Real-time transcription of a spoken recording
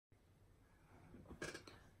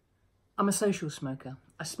I'm a social smoker.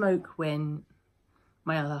 I smoke when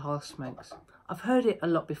my other half smokes. I've heard it a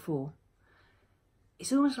lot before.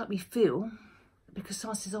 It's almost like we feel, because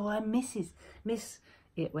someone says, oh, I miss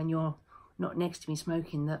it when you're not next to me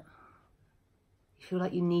smoking, that you feel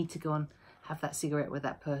like you need to go and have that cigarette with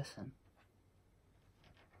that person.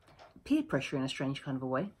 Peer pressure in a strange kind of a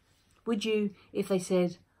way. Would you, if they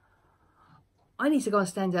said, I need to go and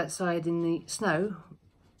stand outside in the snow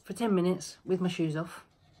for 10 minutes with my shoes off,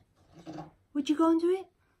 would you go and do it?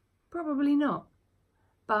 Probably not.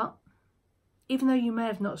 But even though you may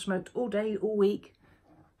have not smoked all day, all week,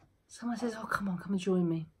 someone says, oh, come on, come and join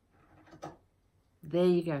me. There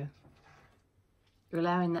you go. You're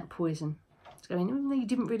allowing that poison to go in, even though you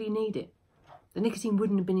didn't really need it. The nicotine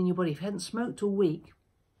wouldn't have been in your body. If you hadn't smoked all week,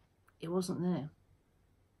 it wasn't there.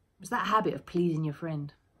 It was that habit of pleasing your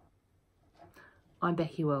friend. I'm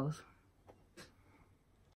Becky Wells.